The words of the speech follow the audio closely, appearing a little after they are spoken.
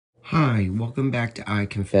Hi, welcome back to I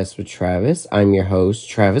Confess with Travis. I'm your host,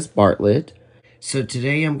 Travis Bartlett. So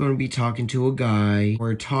today I'm going to be talking to a guy.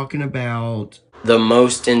 We're talking about the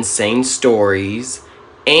most insane stories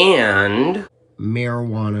and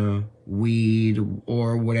marijuana, weed,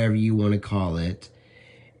 or whatever you want to call it.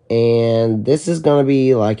 And this is going to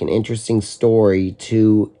be like an interesting story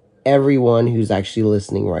to everyone who's actually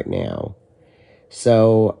listening right now.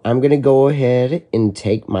 So I'm going to go ahead and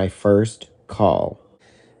take my first call.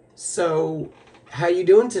 So, how you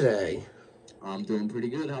doing today? I'm doing pretty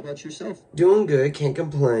good. How about yourself? Doing good, can't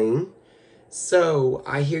complain. So,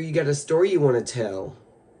 I hear you got a story you want to tell.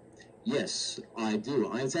 Yes, I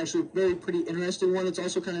do. It's actually a very pretty interesting one. It's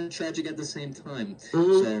also kind of tragic at the same time.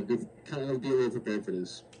 Mm-hmm. So kind of be a little prepared for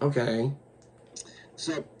this. Okay.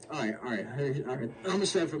 So, all right. I'm gonna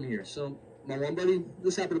start from here. So, my one buddy,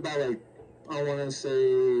 this happened about I want to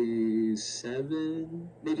say 7,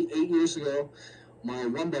 maybe 8 years ago. My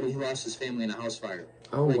one buddy, he lost his family in a house fire.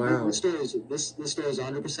 Oh, wow. This story is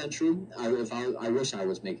 100% true. I wish I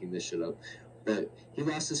was making this shit up, but he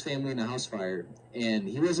lost his family in a house fire, and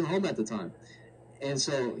he wasn't home at the time, and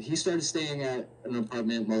so he started staying at an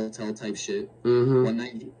apartment motel type shit. Mm-hmm. One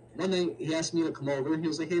night he asked me to come over. He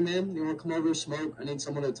was like, "Hey man, you want to come over, smoke? I need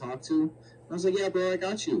someone to talk to." I was like, "Yeah, bro, I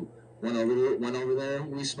got you." Went over there.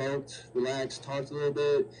 We smoked, relaxed, talked a little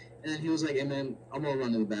bit, and then he was like, "Hey man, I'm gonna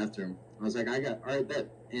run to the bathroom." I was like, "All right,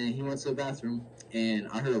 bet." And he went to the bathroom, and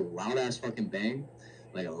I heard a loud ass fucking bang,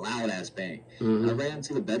 like a loud ass bang. Mm-hmm. I ran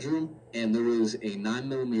into the bedroom, and there was a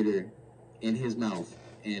 9mm in his mouth,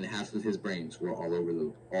 and half of his brains were all over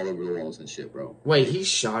the walls and shit, bro. Wait, he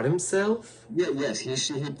shot himself? Yeah, yes, he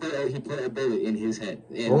put a bullet in his head.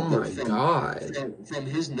 And oh my god! From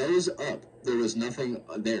his nose up, there was nothing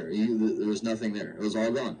there. There was nothing there. It was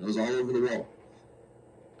all gone. It was all over the wall.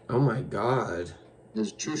 Oh my god! It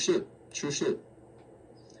was true shit. True shit.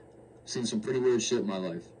 Seen some pretty weird shit in my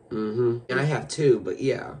life. Mm-hmm. I have too, but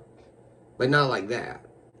yeah, but not like that.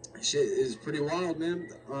 Shit is pretty wild, man.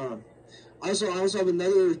 I also have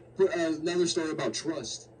another story about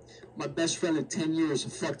trust. My best friend of 10 years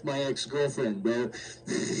fucked my ex-girlfriend, bro.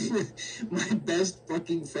 My best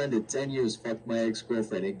fucking friend of 10 years fucked my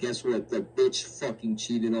ex-girlfriend. And guess what? The bitch fucking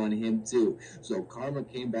cheated on him, too. So karma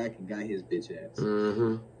came back and got his bitch ass.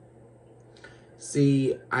 Mm-hmm.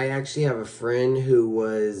 See, I actually have a friend who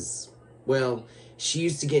was, well, she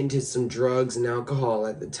used to get into some drugs and alcohol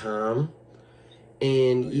at the time.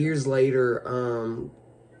 And years later,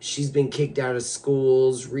 she's been kicked out of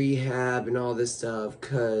schools, rehab, and all this stuff.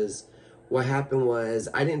 Because what happened was,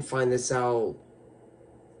 I didn't find this out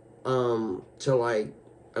till like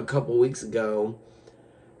a couple weeks ago.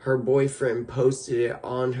 Her boyfriend posted it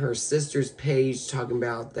on her sister's page talking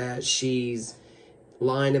about that she's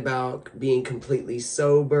lying about being completely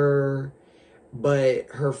sober, but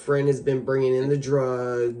her friend has been bringing in the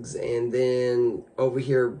drugs and then over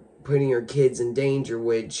here putting her kids in danger,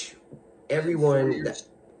 which everyone...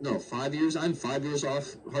 5 years. I'm 5 years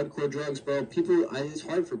off hardcore drugs, bro. It's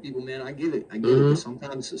hard for people, man. I get it. But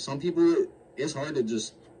sometimes, some people, it's hard to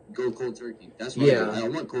just go cold turkey. That's why I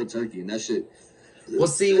want cold turkey, and that shit. Well,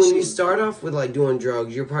 see, when you start off with, like, doing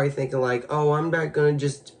drugs, you're probably thinking, like, oh, I'm not gonna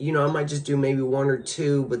just, I might just do maybe 1 or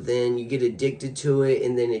 2, but then you get addicted to it,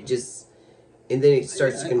 and then it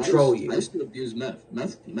starts to control you. I used to abuse meth.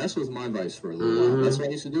 Meth was my vice for a little while. That's what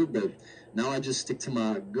I used to do, but now I just stick to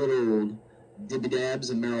my good old dibby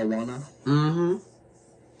dabs and marijuana. Mm-hmm.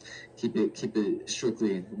 Keep it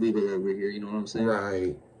strictly legal over here, you know what I'm saying?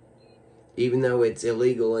 Right. Even though it's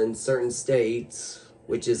illegal in certain states,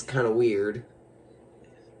 which is kind of weird.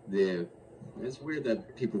 Yeah. It's weird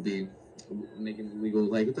that people be making it legal.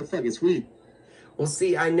 Like, what the fuck? It's weed. Well,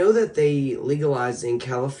 see, I know that they legalized in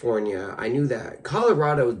California. I knew that.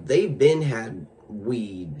 Colorado, they've been had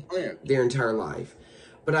weed their entire life.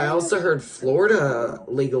 But I also heard Florida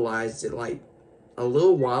legalized it like a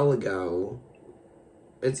little while ago.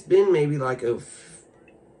 It's been maybe like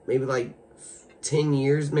 10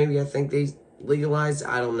 years, maybe I think they legalized.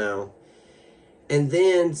 I don't know. And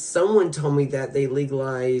then someone told me that they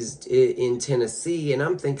legalized it in Tennessee, and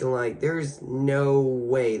I'm thinking like, there's no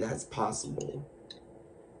way that's possible.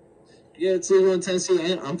 Yeah, it's legal in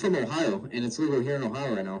Tennessee, and I'm from Ohio, and it's legal here in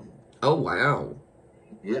Ohio right now. Oh, wow.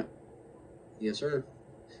 Yeah. Yes, sir.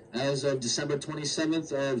 As of December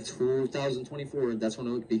 27th of 2024, that's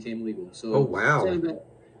when it became legal. So, oh, wow.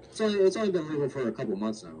 It's only been legal for a couple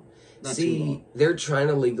months now. Not too long. They're trying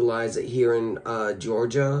to legalize it here in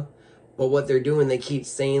Georgia, but what they're doing, they keep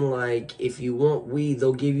saying, like, if you want weed,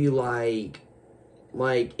 they'll give you, like,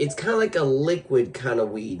 it's kind of like a liquid kind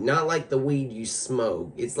of weed, not like the weed you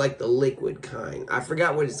smoke. It's like the liquid kind. I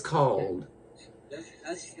forgot what it's called.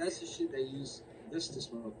 That's the shit they use this to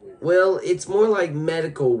smoke with. Well, it's more like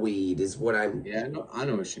medical weed is what I'm... Yeah, I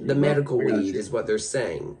know what you mean. The medical weed is what they're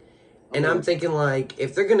saying. And I'm thinking, like,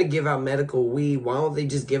 if they're going to give out medical weed, why don't they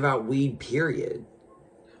just give out weed, period?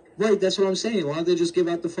 Right, that's what I'm saying. Why don't they just give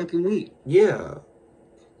out the fucking weed? Yeah.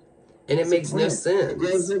 And it makes no sense. It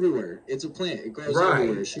grows everywhere. It's a plant. It grows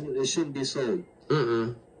everywhere. It shouldn't be sold.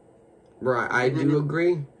 Right, I do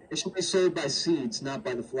agree. It should be sold by seeds, not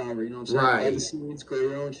by the flower. You know what I'm saying? Right. Buy the seeds, grow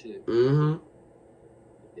your own shit.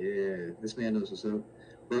 Yeah, this man knows what's up.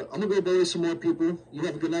 But I'm gonna go bury some more people. You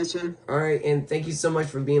have a good night, sir. All right, and thank you so much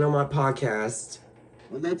for being on my podcast.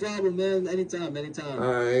 Well, no problem, man. Anytime.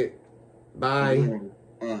 All right. Bye.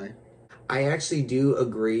 Bye. I actually do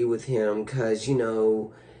agree with him because, you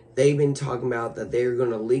know, they've been talking about that they're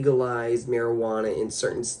going to legalize marijuana in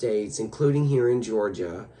certain states, including here in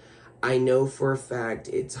Georgia. I know for a fact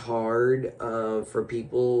it's hard for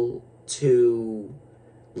people to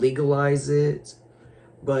legalize it,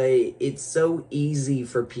 but it's so easy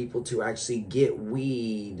for people to actually get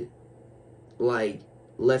weed, like,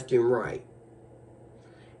 left and right.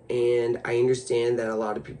 And I understand that a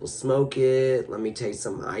lot of people smoke it. Let me tell you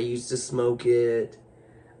something. I used to smoke it.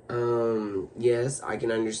 Yes, I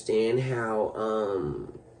can understand how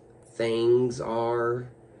things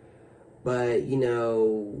are. But, you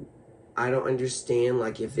know, I don't understand,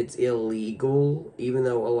 like, if it's illegal, even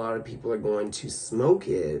though a lot of people are going to smoke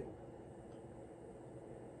it,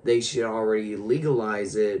 they should already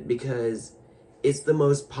legalize it because it's the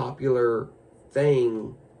most popular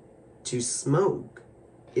thing to smoke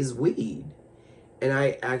is weed. And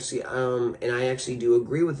I actually do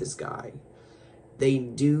agree with this guy. They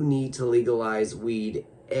do need to legalize weed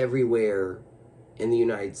everywhere in the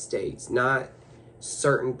United States, not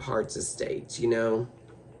certain parts of states, you know?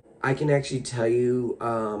 I can actually tell you,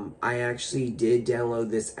 I actually did download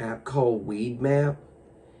this app called Weed Map,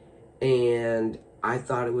 and I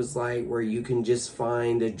thought it was like where you can just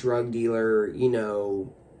find a drug dealer, you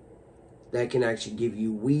know, that can actually give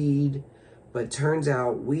you weed. But turns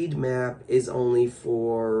out Weed Map is only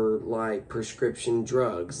for, like, prescription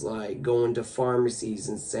drugs, like going to pharmacies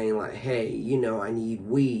and saying, like, hey, you know, I need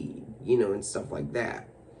weed, you know, and stuff like that.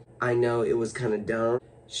 I know it was kind of dumb,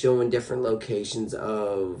 showing different locations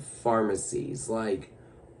of pharmacies, like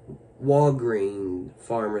Walgreens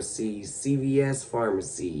pharmacies, CVS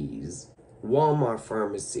pharmacies, Walmart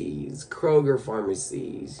pharmacies, Kroger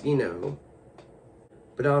pharmacies, you know.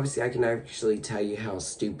 But obviously I can actually tell you how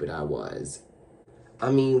stupid I was.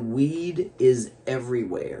 I mean, weed is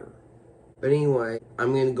everywhere. But anyway,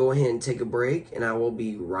 I'm going to go ahead and take a break, and I will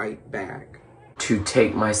be right back to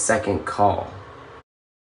take my second call.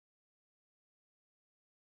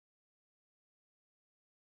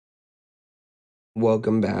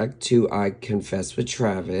 Welcome back to I Confess with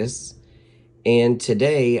Travis. And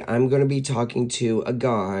today I'm going to be talking to a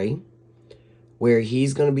guy where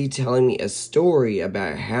he's going to be telling me a story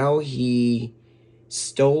about how he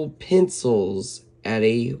stole pencils at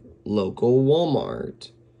a local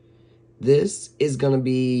Walmart. This is going to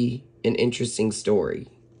be an interesting story.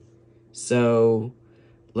 So,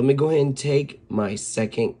 let me go ahead and take my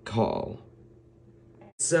second call.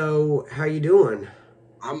 So, how you doing?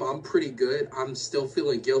 I'm pretty good. I'm still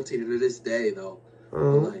feeling guilty to this day, though.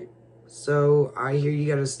 Oh, so I hear you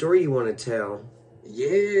got a story you want to tell.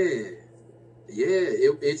 Yeah.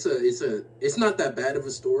 It's not that bad of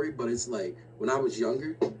a story, but it's like when I was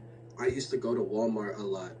younger, I used to go to Walmart a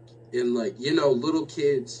lot, and like, you know, little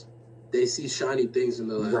kids, they see shiny things and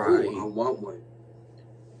they're like, Right. "Oh, I want one."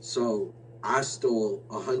 So I stole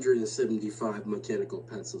 175 mechanical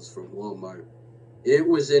pencils from Walmart. It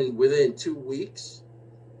was within 2 weeks.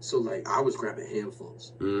 So, like, I was grabbing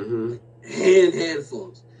handfuls.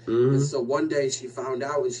 Handfuls. And so one day she found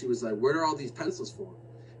out and she was like, "Where are all these pencils for?"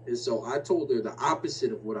 And so I told her the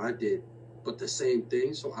opposite of what I did, but the same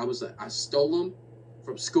thing. So I was like, I stole them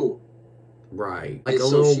from school. Right. Like a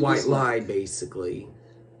little white lie, basically.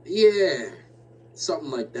 Yeah. Something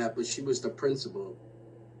like that. But she was the principal.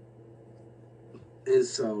 And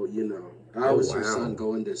so, you know, I was her son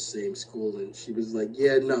going to the same school. And she was like,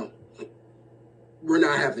 "Yeah, no. We're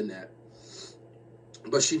not having that."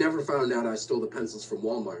 But she never found out I stole the pencils from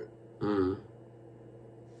Walmart.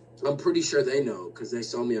 I'm pretty sure they know because they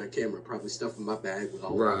saw me on camera, probably stuffing my bag with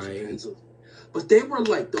all those pencils. But they were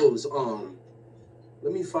like those,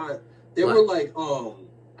 let me find, they were like,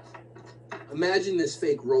 imagine this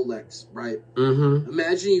fake Rolex, right?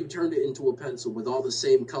 Imagine you turned it into a pencil with all the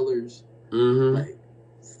same colors, like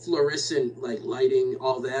fluorescent, like lighting,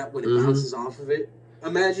 all that when it bounces off of it.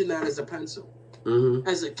 Imagine that as a pencil.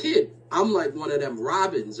 As a kid, I'm like one of them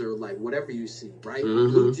Robins or like whatever you see, right?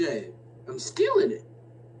 Blue Jay. I'm stealing it.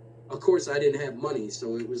 course, I didn't have money,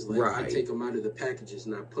 so it was like I Right. take them out of the packages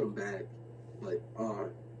and I put them back. Like,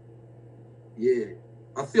 yeah,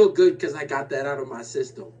 I feel good because I got that out of my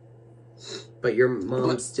system. But your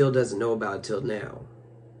mom still doesn't know about it till now.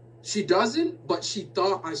 She doesn't, but she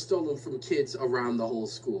thought I stole them from kids around the whole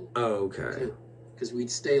school. Oh, okay. Because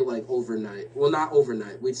we'd stay like overnight. Well, not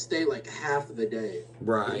overnight. We'd stay like half of the day.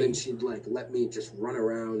 Right. And then she'd like let me just run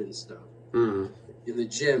around and stuff in the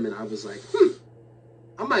gym. And I was like,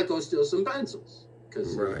 I might go steal some pencils.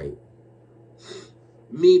 Because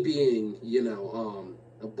me being,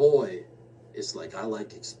 a boy, it's like I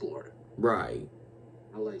like exploring. Right.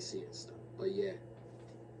 I like seeing stuff. But yeah.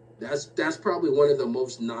 That's probably one of the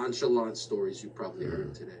most nonchalant stories you probably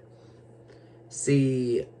heard today.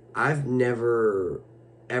 See, I've never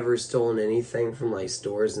ever stolen anything from like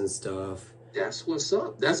stores and stuff. That's what's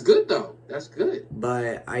up. That's good though. That's good.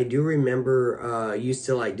 But I do remember I used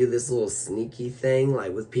to like do this little sneaky thing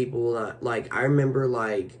like with people like I remember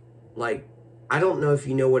like I don't know if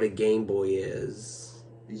you know what a Game Boy is.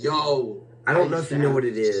 Yo, I don't know if you know what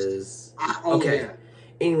it is. Okay. Yeah.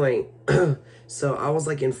 Anyway, so I was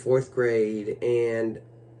like in 4th grade and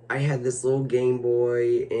I had this little Game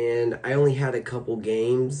Boy and I only had a couple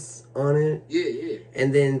games on it. Yeah.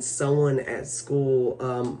 And then someone at school,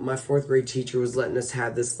 my 4th grade teacher was letting us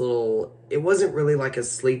have this little, it wasn't really like a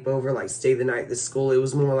sleepover, like stay the night at the school. It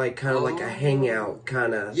was more like kind of like a hangout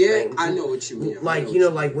kind of thing. I know what you mean. Like,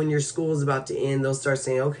 like when your school is about to end, they'll start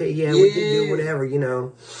saying, okay, we can do whatever,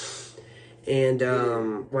 And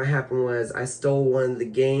what happened was I stole one of the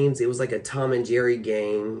games. It was like a Tom and Jerry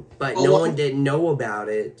game, but no one didn't know about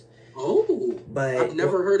it. Oh, but I've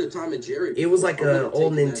never heard of Tom and Jerry before. It was like an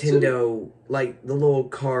old Nintendo, like the little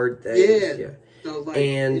card thing. Yeah. So like,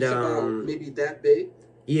 and it's about maybe that big.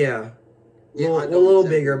 Yeah. A little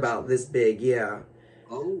bigger, about this big. Yeah.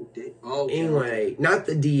 Oh, okay. Anyway, not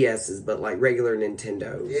the DSs, but like regular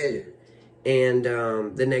Nintendos. Yeah. And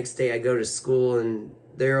the next day I go to school and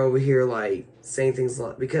they're over here like saying things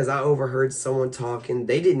like, because I overheard someone talking.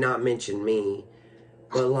 They did not mention me,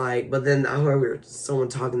 but then I heard someone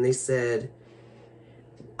talking. They said,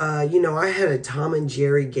 I had a Tom and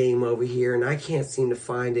Jerry game over here and I can't seem to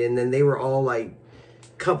find it. And then they were all like,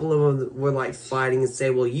 a couple of them were like fighting and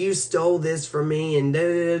say, well, you stole this from me and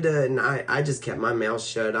and I just kept my mouth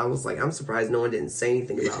shut. I was like, I'm surprised no one didn't say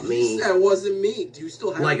anything about me. That wasn't me. Do you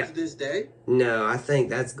still have it to this day? No, I think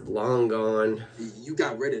that's long gone. You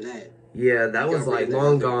got rid of that. Yeah, that was like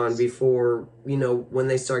long gone before, when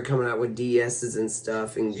they started coming out with DSs and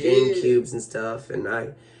stuff and GameCubes and stuff. And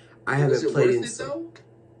I haven't played it. Though?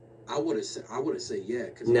 I would have said yeah.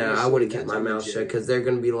 No, I would have kept my mouth shut because they're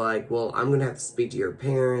going to be like, well, I'm going to have to speak to your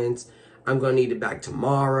parents. I'm going to need it back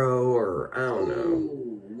tomorrow, or I don't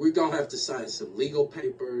know. We're going to have to sign some legal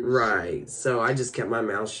papers. Right. So I just kept my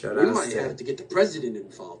mouth shut. We might have to get the president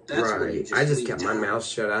involved. That's right. I just kept my mouth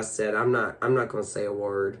shut. I said, I'm not going to say a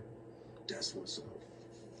word. That's what's up.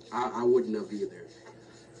 I wouldn't have either.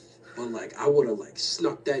 But like I would have like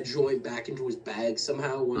snuck that joint back into his bag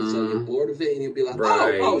somehow once I get bored of it, and he'd be like,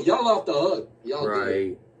 "Oh, y'all off the hook, y'all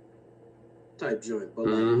good." Type joint, but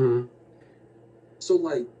like, so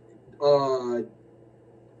like,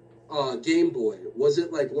 Game Boy, was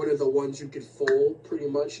it like one of the ones you could fold pretty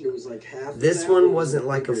much, and it was like half? This one wasn't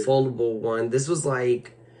like a foldable one. This was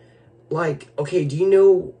like, okay, do you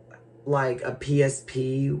know like a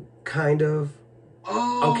PSP kind of?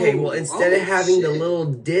 Oh, okay, well, instead of having the little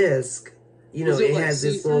disc, it like has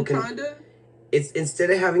this little kinda? It's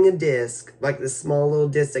instead of having a disc, like the small little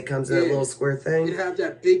disc that comes in a little square thing. It'd have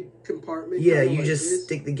that big compartment. Yeah, you just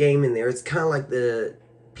stick the game in there. It's kind of like the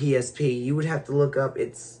PSP. You would have to look up.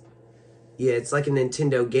 It's like a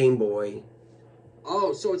Nintendo Game Boy.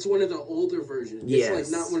 Oh, so it's one of the older versions. Yes.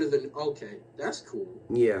 It's like not one of the. Okay, that's cool.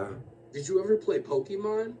 Yeah. Did you ever play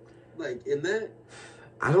Pokemon? Like in that?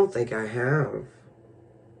 I don't think I have.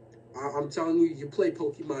 I'm telling you, you play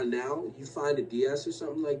Pokemon now, you find a DS or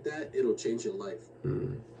something like that, it'll change your life.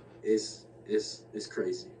 It's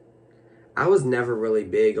crazy. I was never really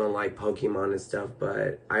big on like Pokemon and stuff,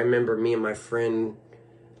 but I remember me and my friend,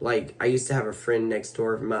 like I used to have a friend next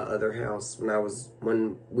door from my other house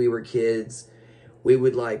when we were kids. We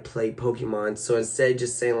would like play Pokemon. So instead of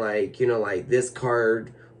just saying like, like this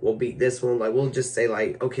card will beat this one, like we'll just say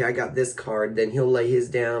like, okay, I got this card, then he'll lay his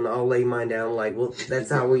down, I'll lay mine down, like, well, that's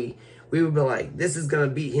how we would be like, this is gonna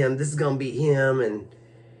beat him, this is gonna beat him, and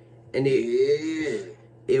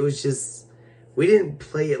it was just, we didn't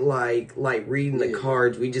play it like reading the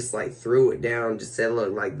cards, we just like threw it down, just said,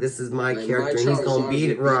 look, like this is my character, and he's gonna beat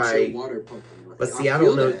it right. But see, I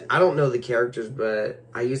don't know the characters, but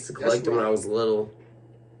I used to collect them when I was little.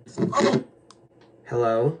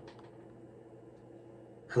 Hello?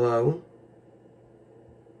 Hello?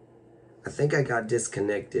 I think I got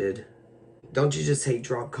disconnected. Don't you just hate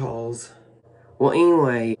drop calls? Well,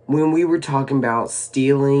 anyway, when we were talking about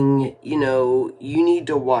stealing, you need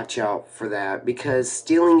to watch out for that because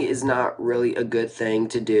stealing is not really a good thing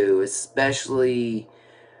to do, especially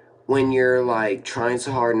when you're like trying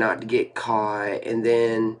so hard not to get caught and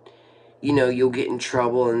then, you'll get in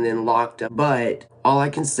trouble and then locked up. But all I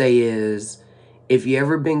can say is if you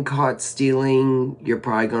ever been caught stealing, you're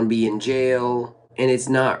probably going to be in jail, and it's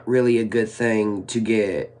not really a good thing to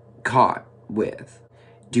get caught with.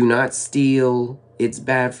 Do not steal. It's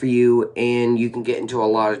bad for you, and you can get into a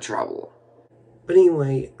lot of trouble. But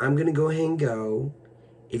anyway, I'm going to go ahead and go.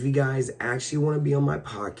 If you guys actually want to be on my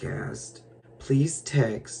podcast, please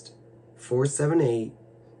text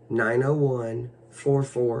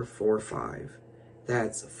 478-901-4445.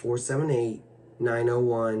 That's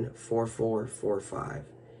 478-901-4445.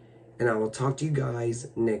 And I will talk to you guys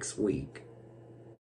next week.